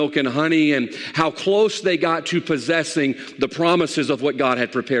milk and honey and how close they got to possessing the promises of what God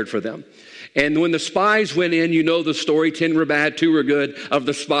had prepared for them. And when the spies went in, you know the story, 10 were bad, 2 were good of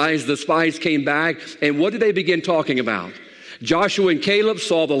the spies. The spies came back, and what did they begin talking about? Joshua and Caleb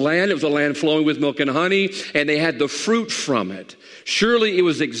saw the land. It was a land flowing with milk and honey, and they had the fruit from it. Surely it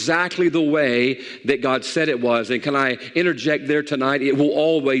was exactly the way that God said it was. And can I interject there tonight? It will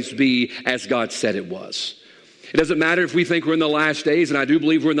always be as God said it was. It doesn't matter if we think we're in the last days, and I do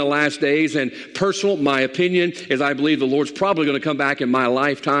believe we're in the last days. And my opinion is I believe the Lord's probably going to come back in my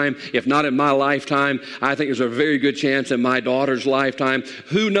lifetime. If not in my lifetime, I think there's a very good chance in my daughter's lifetime.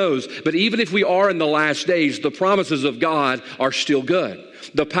 Who knows? But even if we are in the last days, the promises of God are still good.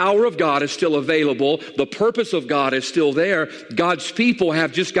 The power of God is still available. The purpose of God is still there. God's people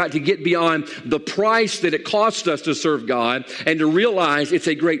have just got to get beyond the price that it costs us to serve God and to realize it's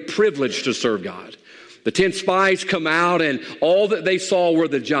a great privilege to serve God. The 10 spies come out, and all that they saw were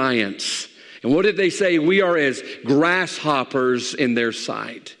the giants. And what did they say? We are as grasshoppers in their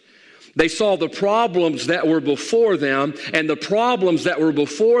sight. They saw the problems that were before them, and the problems that were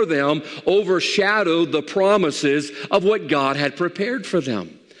before them overshadowed the promises of what God had prepared for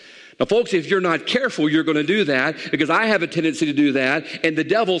them. Now, folks, if you're not careful, you're going to do that, because I have a tendency to do that, and the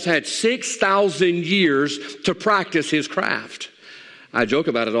devil's had 6,000 years to practice his craft. I joke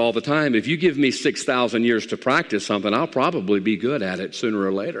about it all the time. If you give me 6,000 years to practice something, I'll probably be good at it sooner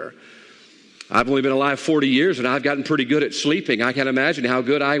or later. I've only been alive 40 years, and I've gotten pretty good at sleeping. I can't imagine how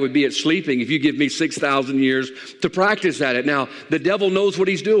good I would be at sleeping if you give me 6,000 years to practice at it. Now, the devil knows what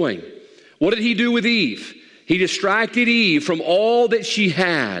he's doing. What did he do with Eve? He distracted Eve from all that she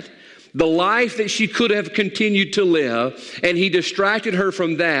had, the life that she could have continued to live, and he distracted her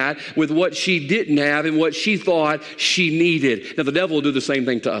from that with what she didn't have and what she thought she needed. Now, the devil will do the same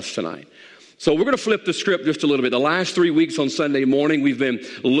thing to us tonight. So we're going to flip the script just a little bit. The last 3 weeks on Sunday morning, we've been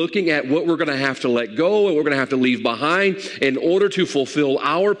looking at what we're going to have to let go and we're going to have to leave behind in order to fulfill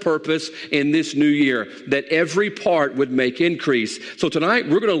our purpose in this new year, that every part would make increase. So tonight,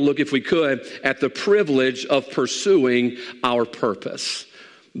 we're going to look, if we could, at the privilege of pursuing our purpose.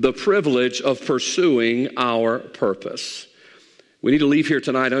 The privilege of pursuing our purpose. We need to leave here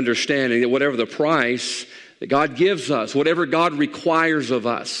tonight understanding that whatever the price that God gives us, whatever God requires of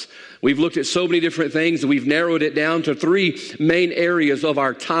us, we've looked at so many different things, and we've narrowed it down to 3 main areas of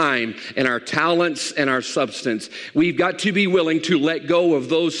our time and our talents and our substance. We've got to be willing to let go of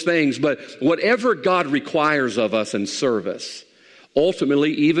those things, but whatever God requires of us in service,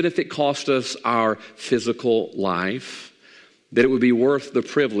 ultimately, even if it costs us our physical life, that it would be worth the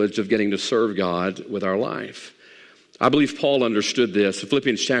privilege of getting to serve God with our life. I believe Paul understood this.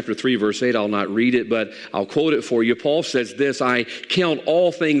 Philippians chapter 3, verse 8, I'll not read it, but I'll quote it for you. Paul says this, I count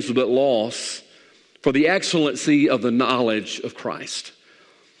all things but loss for the excellency of the knowledge of Christ.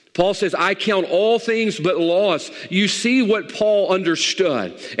 Paul says, I count all things but loss. You see what Paul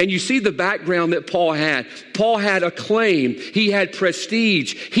understood, and you see the background that Paul had. Paul had acclaim. He had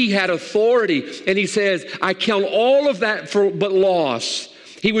prestige. He had authority. And he says, I count all of that but loss.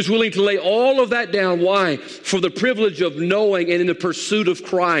 He was willing to lay all of that down. Why? For the privilege of knowing and in the pursuit of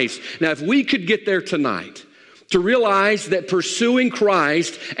Christ. Now, if we could get there tonight, to realize that pursuing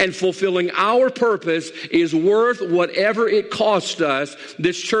Christ and fulfilling our purpose is worth whatever it costs us,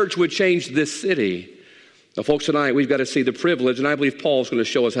 this church would change this city. Now, folks, tonight we've got to see the privilege, and I believe Paul's going to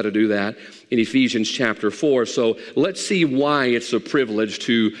show us how to do that in Ephesians chapter 4. So let's see why it's a privilege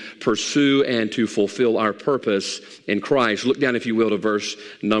to pursue and to fulfill our purpose in Christ. Look down, if you will, to verse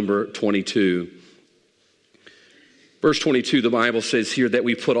number 22. Verse 22, the Bible says here that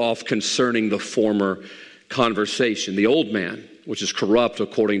we put off concerning the former conversation, the old man, which is corrupt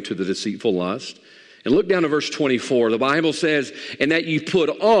according to the deceitful lust. And look down to verse 24. The Bible says, and that you put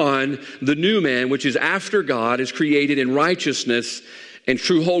on the new man, which is after God, is created in righteousness and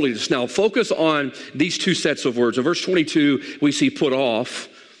true holiness. Now, focus on these 2 sets of words. In verse 22, we see put off.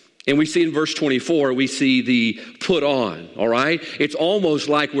 And we see in verse 24, we see the put on, all right? It's almost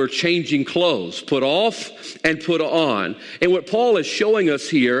like we're changing clothes, put off and put on. And what Paul is showing us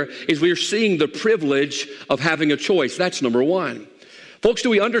here is we're seeing the privilege of having a choice. That's number 1. Folks, do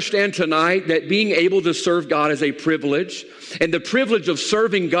we understand tonight that being able to serve God is a privilege? And the privilege of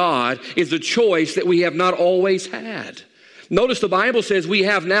serving God is a choice that we have not always had. Notice the Bible says we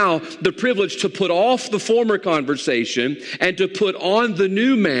have now the privilege to put off the former conversation and to put on the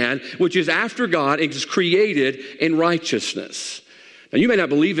new man, which is after God and is created in righteousness. Now, you may not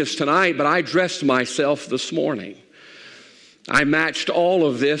believe this tonight, but I dressed myself this morning. I matched all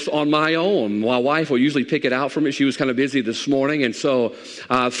of this on my own. My wife will usually pick it out for me. She was kind of busy this morning. And so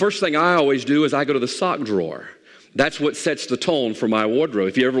first thing I always do is I go to the sock drawer. That's what sets the tone for my wardrobe.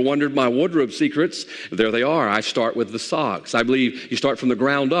 If you ever wondered my wardrobe secrets, there they are. I start with the socks. I believe you start from the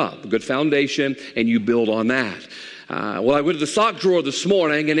ground up, a good foundation, and you build on that. Well, I went to the sock drawer this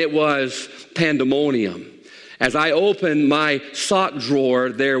morning, and it was pandemonium. As I opened my sock drawer,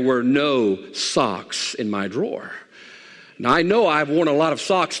 there were no socks in my drawer. Now, I know I've worn a lot of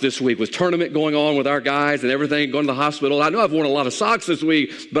socks this week with tournament going on with our guys and everything, going to the hospital. I know I've worn a lot of socks this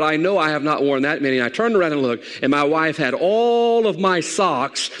week, but I know I have not worn that many. And I turned around and looked, and my wife had all of my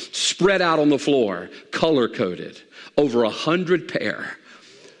socks spread out on the floor, color-coded, over 100 pair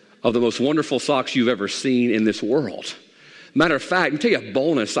of the most wonderful socks you've ever seen in this world. Matter of fact, let me tell you a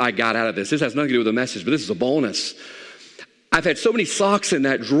bonus I got out of this. This has nothing to do with the message, but this is a bonus. I've had so many socks in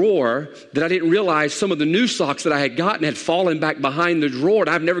that drawer that I didn't realize some of the new socks that I had gotten had fallen back behind the drawer, and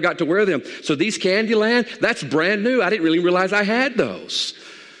I've never got to wear them. So these Candyland, that's brand new. I didn't really realize I had those.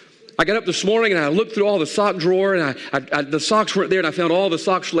 I got up this morning and I looked through all the sock drawer, and the socks weren't there, and I found all the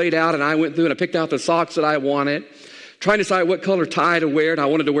socks laid out, and I went through and I picked out the socks that I wanted, trying to decide what color tie to wear. And I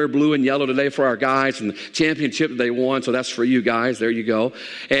wanted to wear blue and yellow today for our guys and the championship that they won. So that's for you guys. There you go.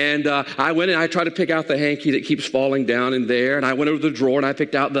 And I went and I tried to pick out the hanky that keeps falling down in there. And I went over to the drawer and I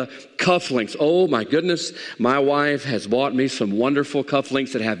picked out the cufflinks. Oh my goodness. My wife has bought me some wonderful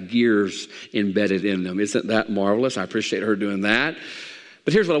cufflinks that have gears embedded in them. Isn't that marvelous? I appreciate her doing that.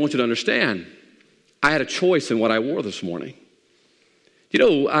 But here's what I want you to understand. I had a choice in what I wore this morning. You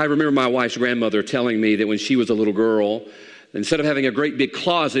know, I remember my wife's grandmother telling me that when she was a little girl, instead of having a great big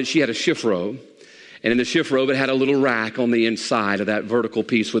closet, she had a shift robe. And in the shift robe, it had a little rack on the inside of that vertical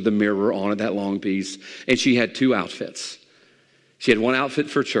piece with the mirror on it, that long piece. And she had two outfits. She had one outfit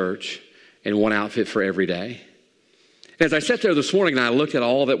for church and one outfit for every day. As I sat there this morning and I looked at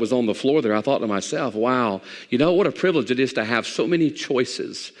all that was on the floor there, I thought to myself, wow, you know what a privilege it is to have so many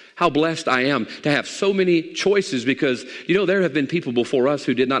choices. How blessed I am to have so many choices, because, you know, there have been people before us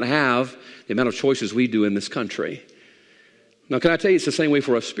who did not have the amount of choices we do in this country. Now, can I tell you, it's the same way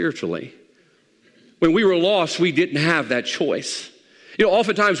for us spiritually. When we were lost, we didn't have that choice. You know,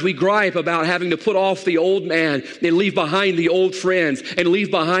 oftentimes we gripe about having to put off the old man and leave behind the old friends and leave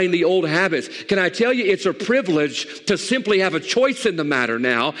behind the old habits. Can I tell you, it's a privilege to simply have a choice in the matter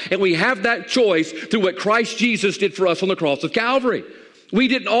now, and we have that choice through what Christ Jesus did for us on the cross of Calvary. We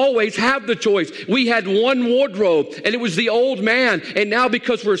didn't always have the choice. We had one wardrobe, and it was the old man. And now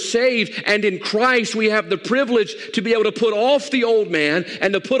because we're saved and in Christ, we have the privilege to be able to put off the old man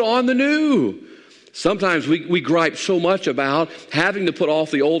and to put on the new. Sometimes we gripe so much about having to put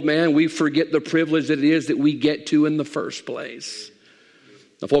off the old man, we forget the privilege that it is that we get to in the first place.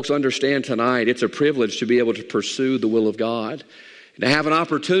 Now, folks, understand tonight, it's a privilege to be able to pursue the will of God. To have an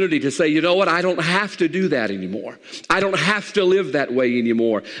opportunity to say, you know what, I don't have to do that anymore. I don't have to live that way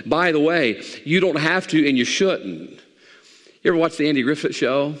anymore. By the way, you don't have to, and you shouldn't. You ever watch the Andy Griffith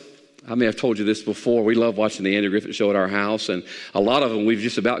Show? I may have told you this before. We love watching the Andy Griffith Show at our house, and a lot of them we've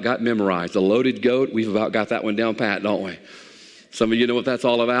just about got memorized. The Loaded Goat, we've about got that one down pat, don't we? Some of you know what that's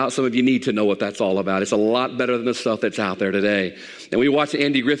all about. Some of you need to know what that's all about. It's a lot better than the stuff that's out there today. And we watch the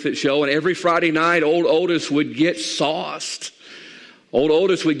Andy Griffith Show, and every Friday night, old Otis would get sauced. Old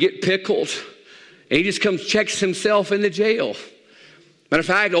Otis would get pickled, and he just comes, checks himself into jail. Matter of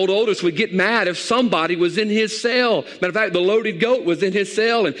fact, old Otis would get mad if somebody was in his cell. Matter of fact, the Loaded Goat was in his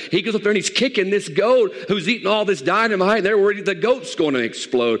cell, and he goes up there and he's kicking this goat who's eating all this dynamite, and they're worried the goat's going to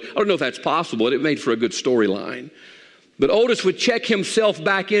explode. I don't know if that's possible. It made for a good storyline. But Otis would check himself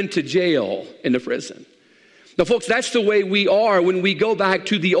back into jail, into prison. Now, folks, that's the way we are when we go back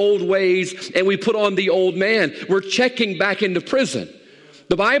to the old ways and we put on the old man. We're checking back into prison.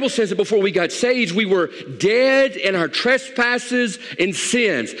 The Bible says that before we got saved, we were dead in our trespasses and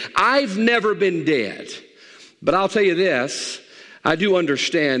sins. I've never been dead. But I'll tell you this, I do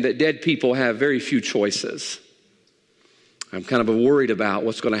understand that dead people have very few choices. I'm kind of worried about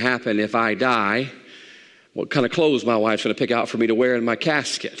what's going to happen if I die, what kind of clothes my wife's going to pick out for me to wear in my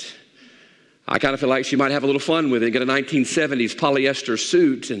casket. I kind of feel like she might have a little fun with it, get a 1970s polyester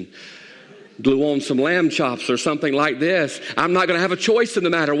suit and glue on some lamb chops or something like this. I'm not going to have a choice in the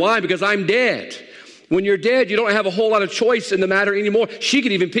matter. Why? Because I'm dead. When you're dead, you don't have a whole lot of choice in the matter anymore. She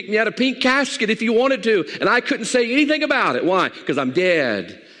could even pick me out a pink casket if you wanted to, and I couldn't say anything about it. Why? Because I'm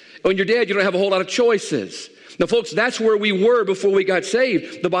dead. When you're dead, you don't have a whole lot of choices. Now, folks, that's where we were before we got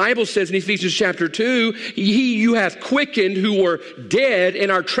saved. The Bible says in Ephesians chapter 2, you have quickened who were dead in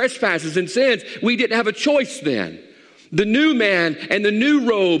our trespasses and sins. We didn't have a choice then. The new man and the new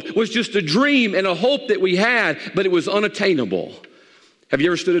robe was just a dream and a hope that we had, but it was unattainable. Have you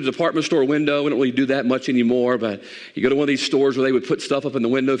ever stood at a department store window? We don't really do that much anymore, but you go to one of these stores where they would put stuff up in the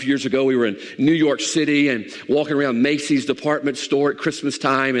window. A few years ago, we were in New York City and walking around Macy's department store at Christmas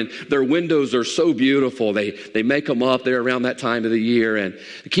time, and their windows are so beautiful. They make them up there around that time of the year, and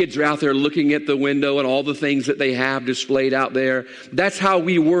the kids are out there looking at the window and all the things that they have displayed out there. That's how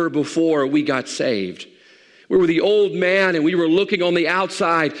we were before we got saved. We were the old man, and we were looking on the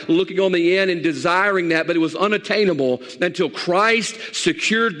outside, looking on the in, and desiring that, but it was unattainable until Christ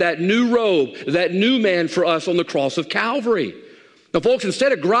secured that new robe, that new man for us on the cross of Calvary. Now, folks,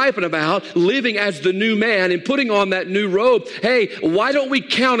 instead of griping about living as the new man and putting on that new robe, hey, why don't we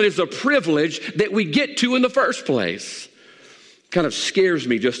count it as a privilege that we get to in the first place? Kind of scares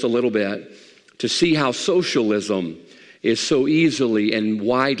me just a little bit to see how socialism is so easily and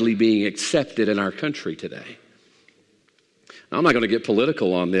widely being accepted in our country today. I'm not going to get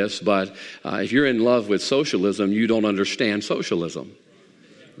political on this, but if you're in love with socialism, you don't understand socialism.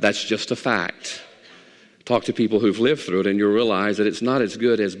 That's just a fact. Talk to people who've lived through it, and you'll realize that it's not as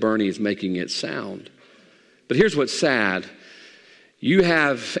good as Bernie is making it sound. But here's what's sad. You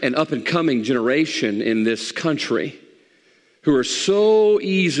have an up-and-coming generation in this country who are so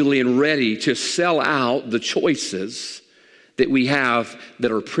easily and ready to sell out the choices that we have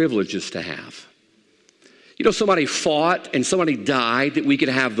that are privileges to have. You know, somebody fought and somebody died that we could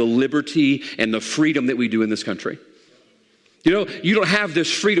have the liberty and the freedom that we do in this country. You know, you don't have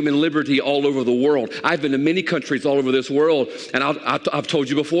this freedom and liberty all over the world. I've been to many countries all over this world, and I've told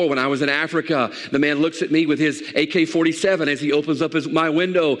you before, when I was in Africa, the man looks at me with his AK-47 as he opens up my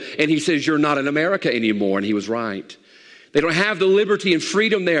window, and he says, "You're not in America anymore," and he was right. They don't have the liberty and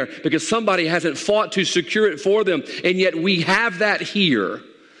freedom there because somebody hasn't fought to secure it for them, and yet we have that here.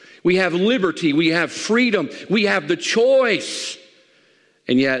 We have liberty, we have freedom, we have the choice.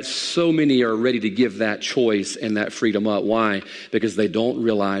 And yet so many are ready to give that choice and that freedom up. Why? Because they don't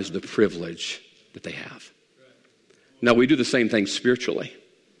realize the privilege that they have. Now, we do the same thing spiritually.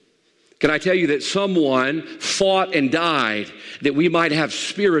 Can I tell you that someone fought and died that we might have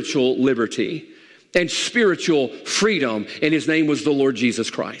spiritual liberty and spiritual freedom, and his name was the Lord Jesus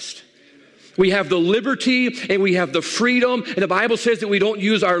Christ. We have the liberty and we have the freedom, and the Bible says that we don't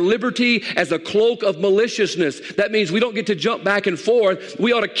use our liberty as a cloak of maliciousness. That means we don't get to jump back and forth.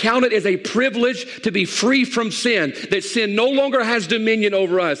 We ought to count it as a privilege to be free from sin, that sin no longer has dominion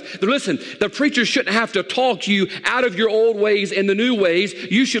over us. But listen, the preacher shouldn't have to talk you out of your old ways and the new ways.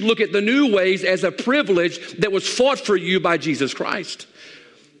 You should look at the new ways as a privilege that was fought for you by Jesus Christ.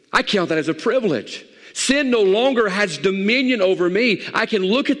 I count that as a privilege. Sin no longer has dominion over me. I can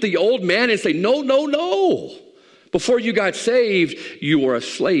look at the old man and say, no, no, no. Before you got saved, you were a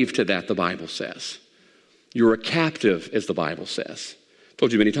slave to that, the Bible says. You were a captive, as the Bible says. I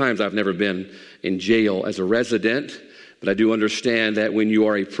told you many times I've never been in jail as a resident, but I do understand that when you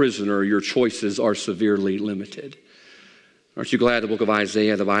are a prisoner, your choices are severely limited. Aren't you glad the book of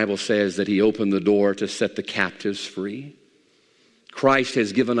Isaiah, the Bible says that he opened the door to set the captives free? Christ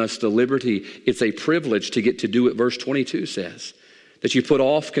has given us the liberty. It's a privilege to get to do it. Verse 22 says that you put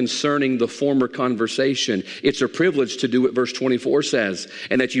off concerning the former conversation. It's a privilege to do what verse 24 says,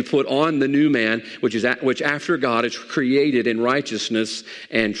 and that you put on the new man, which after God is created in righteousness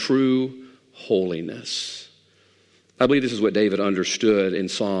and true holiness. I believe this is what David understood in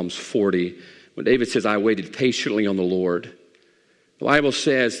Psalms 40. When David says, "I waited patiently on the Lord." The Bible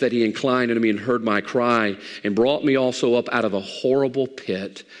says that he inclined unto me and heard my cry and brought me also up out of a horrible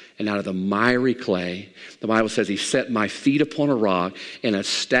pit and out of the miry clay. The Bible says he set my feet upon a rock and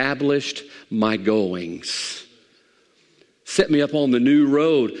established my goings. Set me up on the new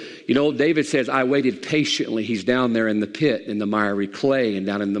road. You know, David says, I waited patiently. He's down there in the pit, in the miry clay and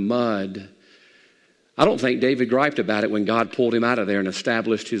down in the mud. I don't think David griped about it when God pulled him out of there and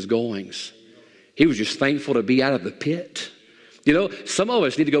established his goings. He was just thankful to be out of the pit. You know, some of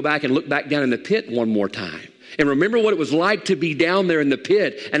us need to go back and look back down in the pit one more time and remember what it was like to be down there in the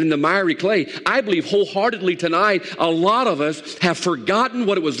pit and in the miry clay. I believe wholeheartedly tonight, a lot of us have forgotten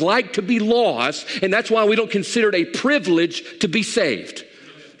what it was like to be lost, and that's why we don't consider it a privilege to be saved.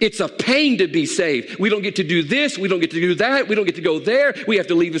 It's a pain to be saved. We don't get to do this. We don't get to do that. We don't get to go there. We have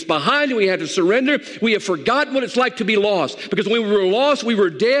to leave this behind and we have to surrender. We have forgotten what it's like to be lost. Because when we were lost, we were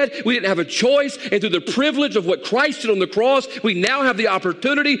dead. We didn't have a choice. And through the privilege of what Christ did on the cross, we now have the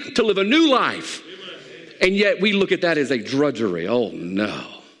opportunity to live a new life. And yet we look at that as a drudgery. Oh no.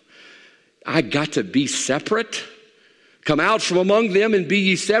 I got to be separate. Come out from among them and be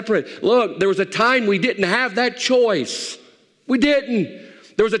ye separate. Look, there was a time we didn't have that choice. We didn't.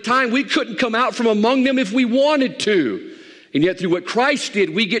 There was a time we couldn't come out from among them if we wanted to. And yet through what Christ did,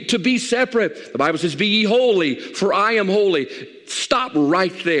 we get to be separate. The Bible says, be ye holy, for I am holy. Stop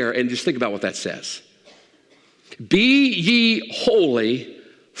right there and just think about what that says. Be ye holy,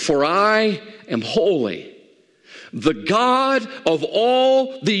 for I am holy. The God of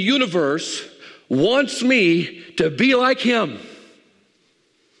all the universe wants me to be like him.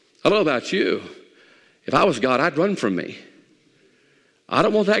 I don't know about you. If I was God, I'd run from me. I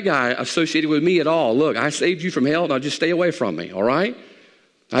don't want that guy associated with me at all. Look, I saved you from hell, now just stay away from me, all right?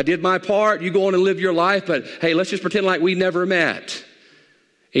 I did my part. You go on and live your life, but hey, let's just pretend like we never met.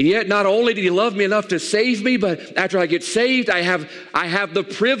 And yet, not only did he love me enough to save me, but after I get saved, I have the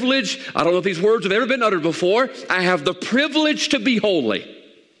privilege. I don't know if these words have ever been uttered before. I have the privilege to be holy.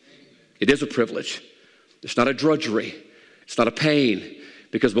 It is a privilege. It's not a drudgery. It's not a pain.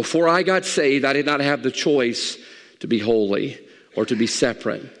 Because before I got saved, I did not have the choice to be holy or to be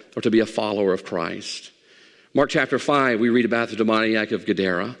separate or to be a follower of Christ. Mark chapter 5, we read about the demoniac of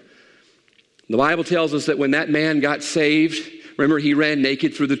Gadara. The Bible tells us that when that man got saved, remember, he ran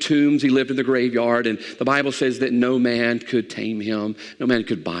naked through the tombs. He lived in the graveyard. And the Bible says that no man could tame him. No man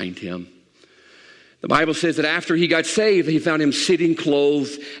could bind him. The Bible says that after he got saved, he found him sitting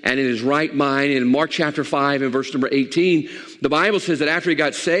clothed and in his right mind. And in Mark chapter 5 and verse number 18, the Bible says that after he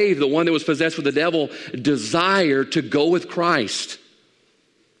got saved, the one that was possessed with the devil desired to go with Christ.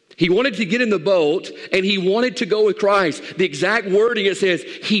 He wanted to get in the boat and he wanted to go with Christ. The exact wording, it says,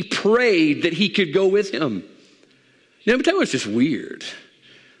 he prayed that he could go with him. Now, let me tell you what's just weird.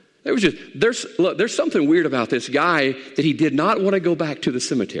 There's something weird about this guy that he did not want to go back to the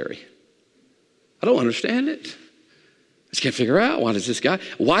cemetery. I don't understand it. I just can't figure out, why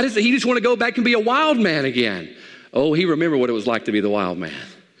does he just want to go back and be a wild man again? Oh, he remembered what it was like to be the wild man.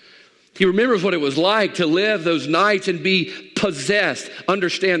 He remembers what it was like to live those nights and be possessed.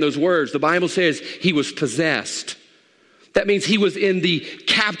 Understand those words. The Bible says he was possessed. That means he was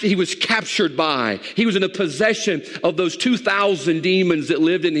captured by. He was in the possession of those 2,000 demons that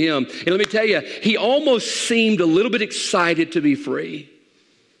lived in him. And let me tell you, he almost seemed a little bit excited to be free.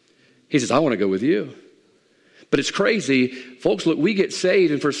 He says, I want to go with you. But it's crazy. Folks, look, we get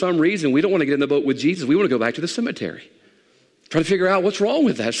saved, and for some reason, we don't want to get in the boat with Jesus. We want to go back to the cemetery. Try to figure out what's wrong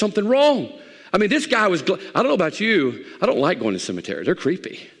with that. There's something wrong. I mean, this guy was, I don't know about you. I don't like going to cemeteries. They're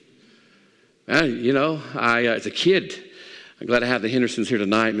creepy. As a kid, I'm glad to have the Hendersons here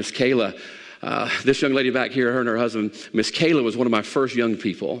tonight. Miss Kayla, this young lady back here, her and her husband, Miss Kayla was one of my first young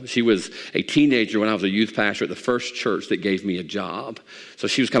people. She was a teenager when I was a youth pastor at the first church that gave me a job. So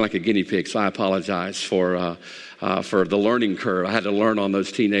she was kind of like a guinea pig, so I apologize for the learning curve. I had to learn on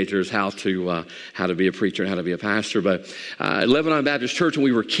those teenagers how to be a preacher and how to be a pastor. But at Lebanon Baptist Church, when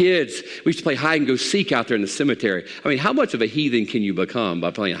we were kids, we used to play hide and go seek out there in the cemetery. I mean, how much of a heathen can you become by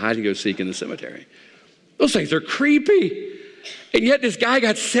playing hide and go seek in the cemetery? Those things are creepy. And yet this guy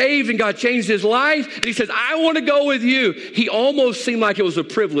got saved and God changed his life. And he says, I want to go with you. He almost seemed like it was a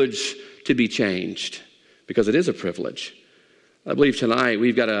privilege to be changed, because it is a privilege. I believe tonight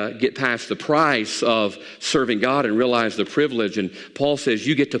we've got to get past the price of serving God and realize the privilege. And Paul says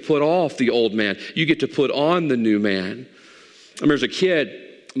you get to put off the old man. You get to put on the new man. I remember as a kid,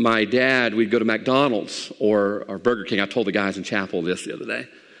 my dad, we'd go to McDonald's or Burger King. I told the guys in chapel this the other day.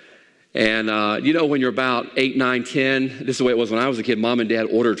 And when you're about 8, 9, 10, this is the way it was when I was a kid. Mom and Dad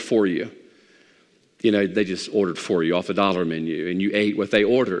ordered for you. They just ordered for you off the dollar menu, and you ate what they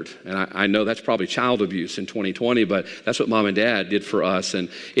ordered. And I know that's probably child abuse in 2020, but that's what Mom and Dad did for us. And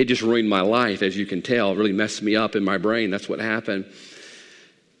it just ruined my life, as you can tell. It really messed me up in my brain. That's what happened.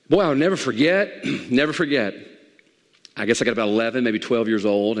 Boy, I'll never forget. I guess I got about 11, maybe 12 years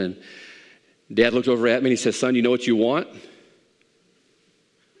old, and Dad looked over at me and he said, son, you know what you want?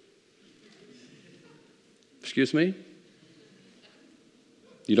 Excuse me?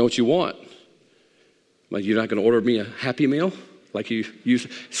 You know what you want? Like, you're not going to order me a Happy Meal? Like you used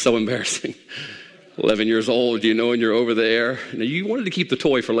to? So embarrassing. 11 years old, and you're over there. Now, you wanted to keep the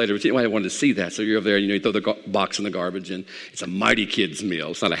toy for later, but you wanted to see that. So you're over there, and you throw the box in the garbage, and it's a Mighty Kids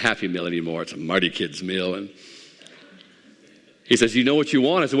meal. It's not a Happy Meal anymore. It's a Mighty Kids meal. And he says, you know what you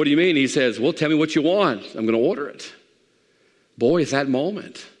want? I said, what do you mean? He says, well, tell me what you want. I'm going to order it. Boy, at that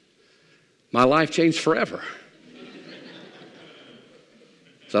moment, my life changed forever.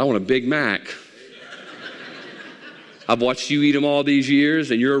 So I want a Big Mac. I've watched you eat them all these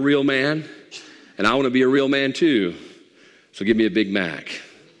years, and you're a real man, and I want to be a real man too. So give me a Big Mac.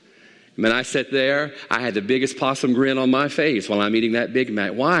 Man, I sat there. I had the biggest possum grin on my face while I'm eating that Big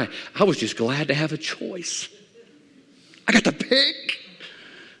Mac. Why? I was just glad to have a choice. I got to pick.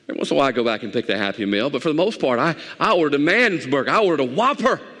 Every once in a while, I go back and pick the Happy Meal, but for the most part, I ordered a man's burger. I ordered a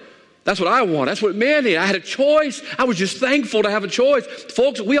Whopper. That's what I want. That's what man did. I had a choice. I was just thankful to have a choice.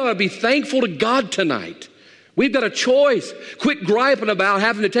 Folks, we ought to be thankful to God tonight. We've got a choice. Quit griping about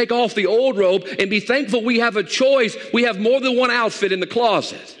having to take off the old robe and be thankful we have a choice. We have more than one outfit in the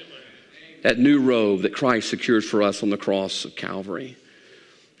closet. That new robe that Christ secures for us on the cross of Calvary.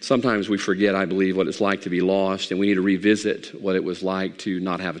 Sometimes we forget, I believe, what it's like to be lost, and we need to revisit what it was like to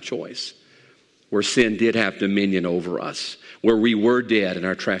not have a choice, where sin did have dominion over us, where we were dead in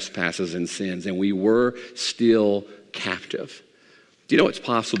our trespasses and sins, and we were still captive. Do you know it's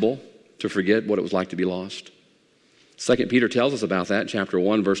possible to forget what it was like to be lost? 2 Peter tells us about that in chapter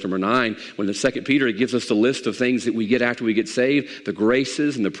 1, verse number 9. When the 2 Peter gives us the list of things that we get after we get saved, the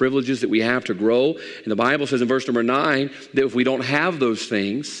graces and the privileges that we have to grow. And the Bible says in verse number 9 that if we don't have those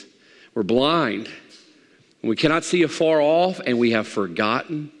things, we're blind. And we cannot see afar off, and we have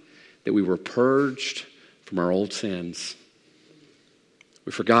forgotten that we were purged from our old sins.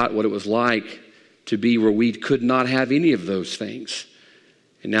 We forgot what it was like to be where we could not have any of those things.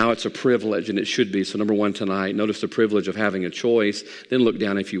 And now it's a privilege, and it should be. So number one tonight, notice the privilege of having a choice. Then look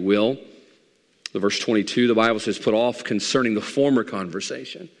down, if you will. The verse 22, the Bible says, put off concerning the former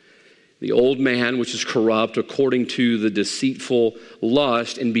conversation the old man which is corrupt according to the deceitful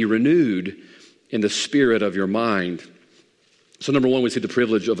lust, and be renewed in the spirit of your mind. So number one, we see the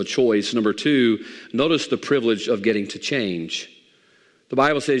privilege of a choice. Number two, notice the privilege of getting to change. The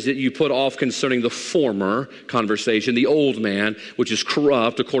Bible says that you put off concerning the former conversation, the old man, which is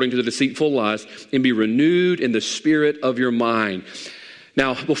corrupt according to the deceitful lust, and be renewed in the spirit of your mind.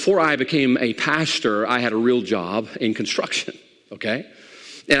 Now, before I became a pastor, I had a real job in construction, okay?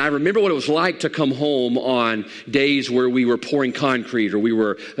 And I remember what it was like to come home on days where we were pouring concrete, or we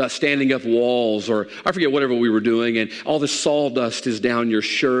were standing up walls, or I forget whatever we were doing, and all the sawdust is down your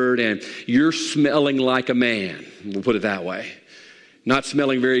shirt, and you're smelling like a man, we'll put it that way. Not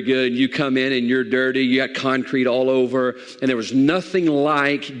smelling very good, and you come in and you're dirty, you got concrete all over, and there was nothing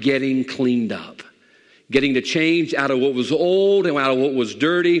like getting cleaned up. Getting to change out of what was old and out of what was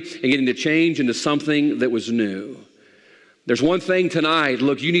dirty, and getting to change into something that was new. There's one thing tonight,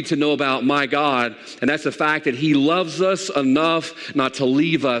 look, you need to know about my God, and that's the fact that He loves us enough not to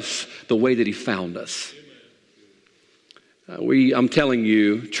leave us the way that He found us. I'm telling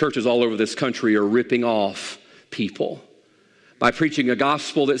you, churches all over this country are ripping off people by preaching a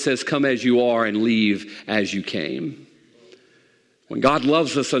gospel that says, come as you are and leave as you came. When God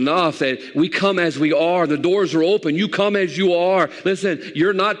loves us enough that we come as we are, the doors are open, you come as you are. Listen,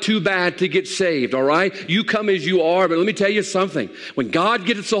 you're not too bad to get saved, all right? You come as you are, but let me tell you something. When God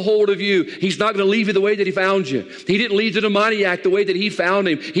gets a hold of you, He's not going to leave you the way that He found you. He didn't leave the demoniac the way that he found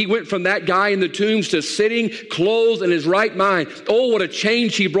him. He went from that guy in the tombs to sitting, clothed in his right mind. Oh, what a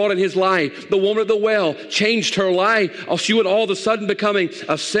change He brought in his life. The woman at the well changed her life. She went all of a sudden becoming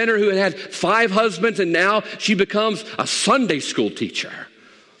a sinner who had 5 husbands, and now she becomes a Sunday school teacher.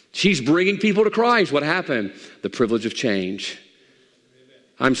 She's bringing people to Christ. What happened? The privilege of change.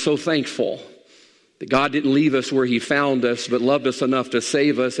 I'm so thankful that God didn't leave us where He found us, but loved us enough to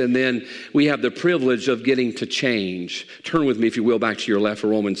save us, and then we have the privilege of getting to change. Turn with me, if you will, back to your left for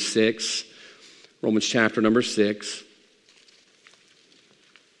Romans 6. Romans chapter number 6.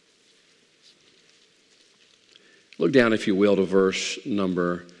 Look down, if you will, to verse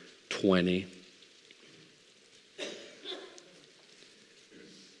number 20.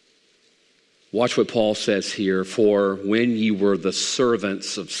 Watch what Paul says here, for when ye were the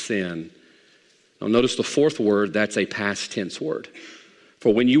servants of sin. Now notice the fourth word, that's a past tense word.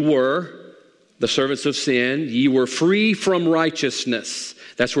 For when you were the servants of sin, ye were free from righteousness.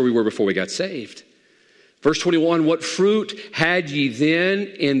 That's where we were before we got saved. Verse 21, what fruit had ye then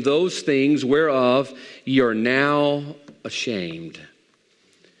in those things whereof ye are now ashamed?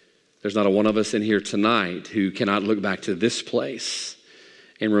 There's not a one of us in here tonight who cannot look back to this place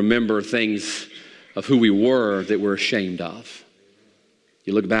and remember things of who we were that we're ashamed of.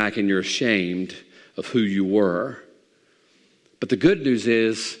 You look back and you're ashamed of who you were. But the good news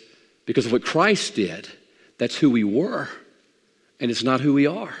is, because of what Christ did, that's who we were, and it's not who we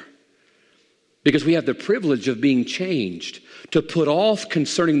are. Because we have the privilege of being changed, to put off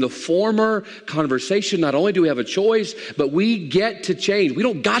concerning the former conversation. Not only do we have a choice, but we get to change. We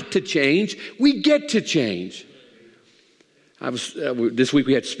don't got to change, we get to change. This week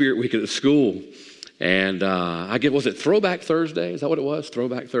we had Spirit Week at the school, and was it Throwback Thursday? Is that what it was?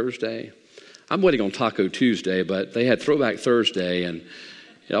 Throwback Thursday. I'm waiting on Taco Tuesday, but they had Throwback Thursday, and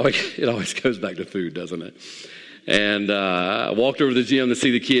it always goes back to food, doesn't it? And I walked over to the gym to see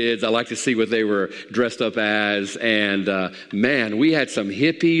the kids. I like to see what they were dressed up as, and man, we had some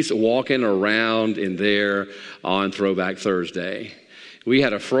hippies walking around in there on Throwback Thursday. We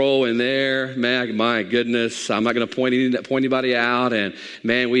had a fro in there. Man, my goodness, I'm not going to point anybody out. And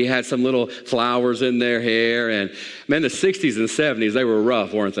man, we had some little flowers in their hair. And man, the 60s and 70s, they were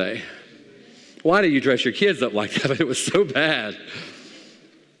rough, weren't they? Why did you dress your kids up like that? It was so bad.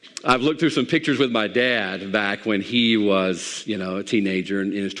 I've looked through some pictures with my dad back when he was, a teenager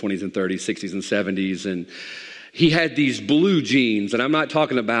in his 20s and 30s, 60s and 70s. And he had these blue jeans. And I'm not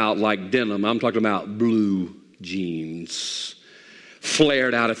talking about like denim. I'm talking about blue jeans.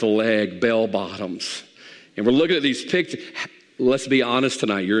 Flared out at the leg, bell bottoms. And we're looking at these pictures. Let's be honest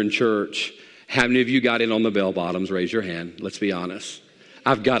tonight. You're in church. How many of you got in on the bell bottoms? Raise your hand. Let's be honest.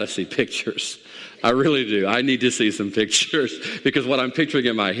 I've got to see pictures. I really do. I need to see some pictures because what I'm picturing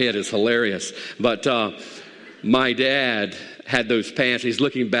in my head is hilarious. But my dad had those pants. He's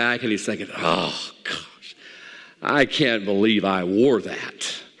looking back and he's thinking, oh, gosh, I can't believe I wore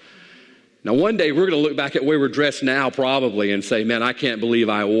that. Now, one day we're going to look back at where we're dressed now probably and say, man, I can't believe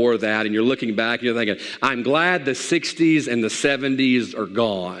I wore that. And you're looking back and you're thinking, I'm glad the 60s and the 70s are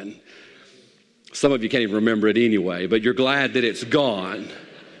gone. Some of you can't even remember it anyway, but you're glad that it's gone.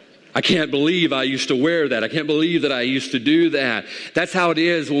 I can't believe I used to wear that. I can't believe that I used to do that. That's how it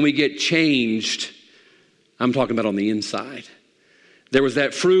is when we get changed. I'm talking about on the inside. There was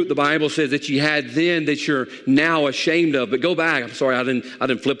that fruit, the Bible says, that you had then that you're now ashamed of. But go back. I'm sorry, I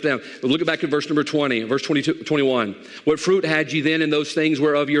didn't flip down. But look back at verse number 20, verse 22, 21. What fruit had you then in those things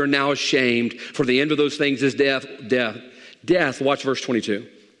whereof you are now ashamed? For the end of those things is death. Death. Watch verse 22.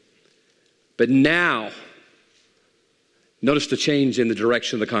 But now, notice the change in the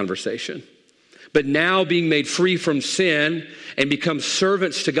direction of the conversation. But now being made free from sin and become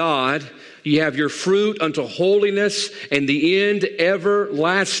servants to God, you have your fruit unto holiness and the end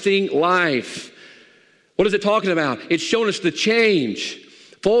everlasting life. What is it talking about? It's showing us the change.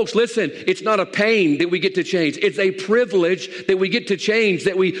 Folks, listen, it's not a pain that we get to change. It's a privilege that we get to change,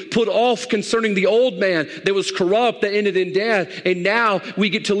 that we put off concerning the old man that was corrupt, that ended in death. And now we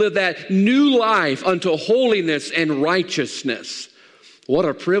get to live that new life unto holiness and righteousness. What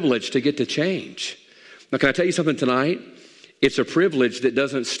a privilege to get to change. Now, can I tell you something tonight? It's a privilege that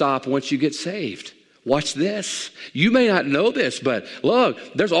doesn't stop once you get saved. Watch this. You may not know this, but look,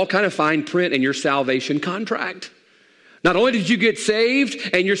 there's all kind of fine print in your salvation contract. Not only did you get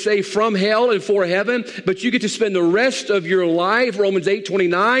saved and you're saved from hell and for heaven, but you get to spend the rest of your life, Romans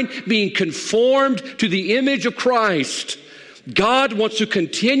 8:29, being conformed to the image of Christ. God wants to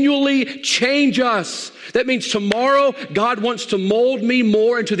continually change us. That means tomorrow, God wants to mold me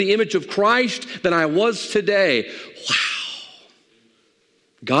more into the image of Christ than I was today. Wow.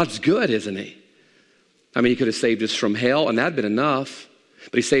 God's good, isn't he? I mean, he could have saved us from hell, and that'd been enough.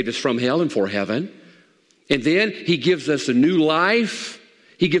 But he saved us from hell and for heaven. And then he gives us a new life.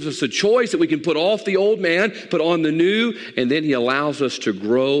 He gives us a choice that we can put off the old man, put on the new, and then he allows us to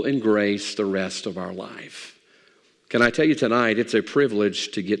grow in grace the rest of our life. Can I tell you tonight, it's a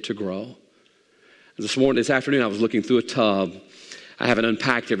privilege to get to grow. This afternoon, I was looking through a tub. I haven't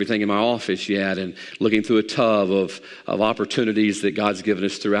unpacked everything in my office yet, and looking through a tub of opportunities that God's given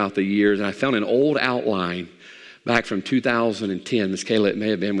us throughout the years. And I found an old outline back from 2010. Miss Kayla, it may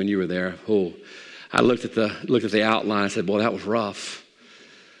have been when you were there. Oh, I looked at the outline. I said, boy, that was rough.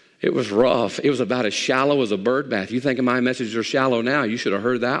 It was rough. It was about as shallow as a bird bath. You think my messages are shallow now? You should have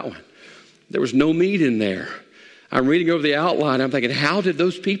heard that one. There was no meat in there. I'm reading over the outline. I'm thinking, how did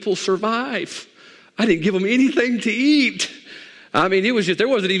those people survive? I didn't give them anything to eat. I mean, there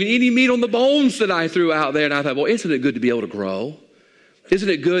wasn't even any meat on the bones that I threw out there. And I thought, well, isn't it good to be able to grow? Isn't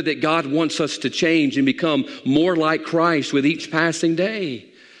it good that God wants us to change and become more like Christ with each passing day?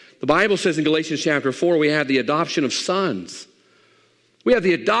 The Bible says in Galatians chapter 4, we have the adoption of sons. We have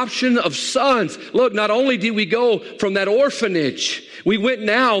the adoption of sons. Look, not only did we go from that orphanage, we went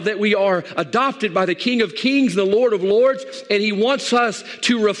now that we are adopted by the King of Kings, the Lord of Lords, and he wants us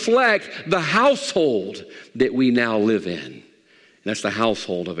to reflect the household that we now live in. And that's the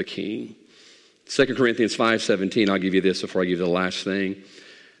household of a king. 2 Corinthians 5:17, I'll give you this before I give you the last thing.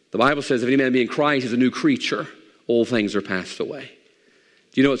 The Bible says, if any man be in Christ, he's a new creature. Old things are passed away.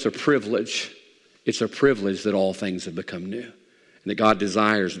 Do you know it's a privilege? It's a privilege that all things have become new. And that God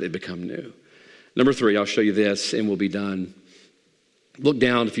desires that they become new. Number 3, I'll show you this and we'll be done. Look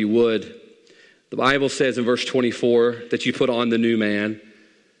down if you would. The Bible says in verse 24 that you put on the new man,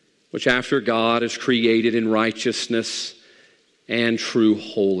 which after God is created in righteousness and true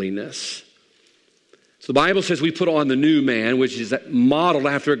holiness. So the Bible says we put on the new man, which is modeled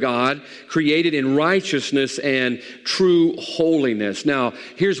after God, created in righteousness and true holiness. Now,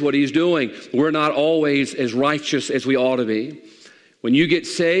 here's what he's doing. We're not always as righteous as we ought to be. When you get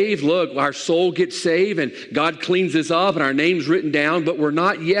saved, look, our soul gets saved and God cleans us up and our name's written down, but we're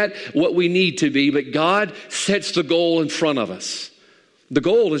not yet what we need to be, but God sets the goal in front of us. The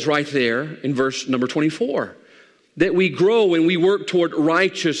goal is right there in verse number 24, that we grow and we work toward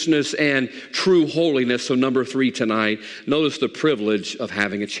righteousness and true holiness. So number 3 tonight, notice the privilege of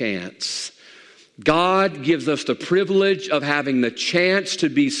having a chance. God gives us the privilege of having the chance to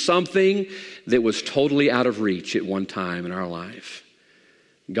be something that was totally out of reach at one time in our life.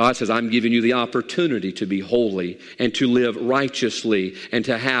 God says, I'm giving you the opportunity to be holy and to live righteously and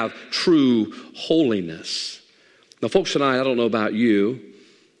to have true holiness. Now, folks, tonight, I don't know about you,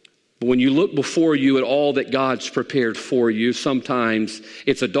 but when you look before you at all that God's prepared for you, sometimes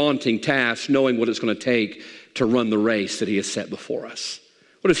it's a daunting task knowing what it's going to take to run the race that he has set before us.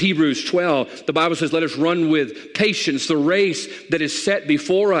 What is Hebrews 12? The Bible says, let us run with patience the race that is set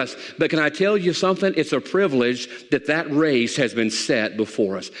before us. But can I tell you something? It's a privilege that that race has been set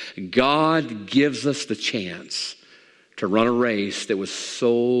before us. God gives us the chance to run a race that was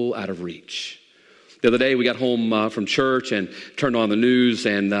so out of reach. The other day we got home from church and turned on the news,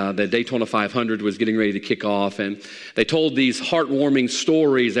 and the Daytona 500 was getting ready to kick off, and they told these heartwarming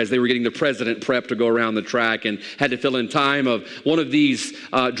stories as they were getting the president prepped to go around the track and had to fill in time of one of these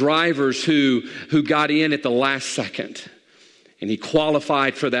drivers who got in at the last second. And he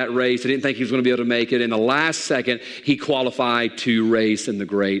qualified for that race. I didn't think he was going to be able to make it. In the last second, he qualified to race in the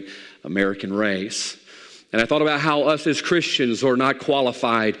great American race. And I thought about how us as Christians are not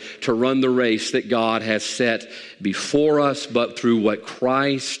qualified to run the race that God has set before us, but through what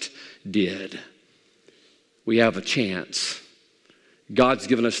Christ did, we have a chance. God's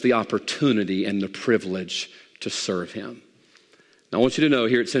given us the opportunity and the privilege to serve him. Now, I want you to know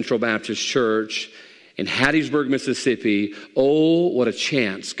here at Central Baptist Church in Hattiesburg, Mississippi, oh, what a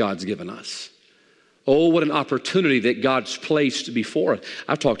chance God's given us. Oh, what an opportunity that God's placed before us.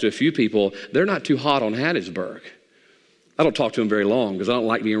 I've talked to a few people. They're not too hot on Hattiesburg. I don't talk to them very long because I don't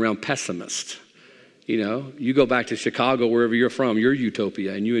like being around pessimists. You know, you go back to Chicago, wherever you're from, you're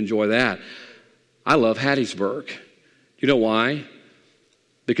utopia, and you enjoy that. I love Hattiesburg. You know why?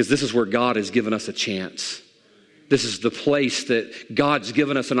 Because this is where God has given us a chance. This is the place that God's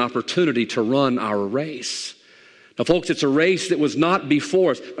given us an opportunity to run our race. Now, folks, it's a race that was not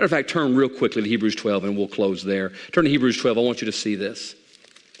before us. Matter of fact, turn real quickly to Hebrews 12, and we'll close there. Turn to Hebrews 12. I want you to see this.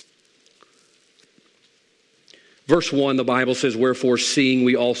 Verse 1, the Bible says, wherefore, seeing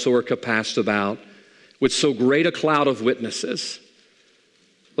we also are compassed about with so great a cloud of witnesses,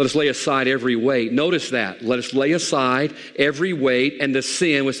 let us lay aside every weight. Notice that. Let us lay aside every weight and the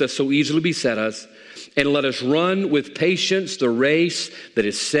sin which does so easily beset us, and let us run with patience the race that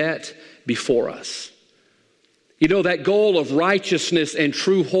is set before us. You know, that goal of righteousness and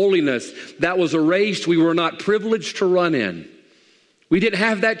true holiness, that was a race we were not privileged to run in. We didn't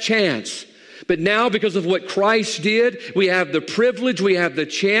have that chance. But now, because of what Christ did, we have the privilege, we have the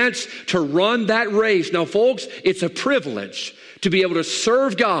chance to run that race. Now, folks, it's a privilege to be able to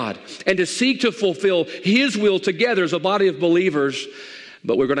serve God and to seek to fulfill his will together as a body of believers.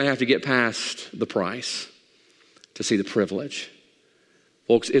 But we're going to have to get past the price to see the privilege.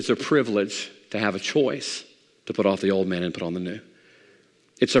 Folks, it's a privilege to have a choice to put off the old man and put on the new.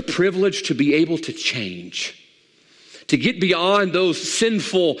 It's a privilege to be able to change, to get beyond those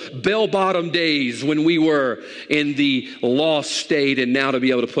sinful bell-bottom days when we were in the lost state, and now to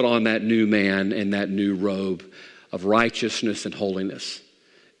be able to put on that new man and that new robe of righteousness and holiness.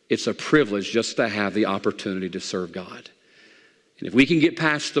 It's a privilege just to have the opportunity to serve God. And if we can get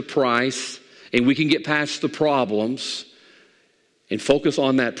past the price and we can get past the problems and focus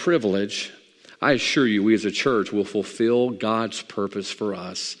on that privilege, I assure you, we as a church will fulfill God's purpose for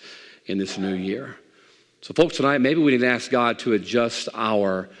us in this new year. So folks, tonight, maybe we need to ask God to adjust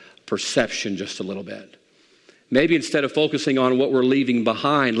our perception just a little bit. Maybe instead of focusing on what we're leaving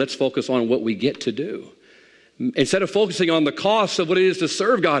behind, let's focus on what we get to do. Instead of focusing on the cost of what it is to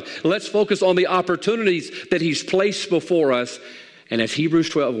serve God, let's focus on the opportunities that he's placed before us. And as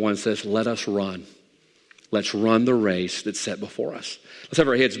Hebrews 12:1 says, let us run. Let's run the race that's set before us. Let's have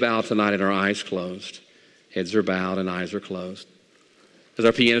our heads bowed tonight and our eyes closed. Heads are bowed and eyes are closed. As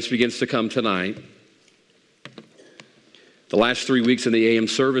our pianist begins to come tonight, the last 3 weeks in the AM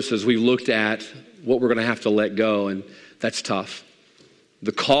services, we've looked at what we're going to have to let go, and that's tough.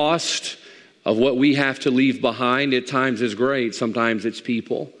 The cost of what we have to leave behind at times is great. Sometimes it's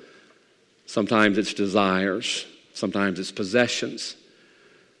people. Sometimes it's desires. Sometimes it's possessions.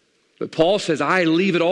 But Paul says, I leave it all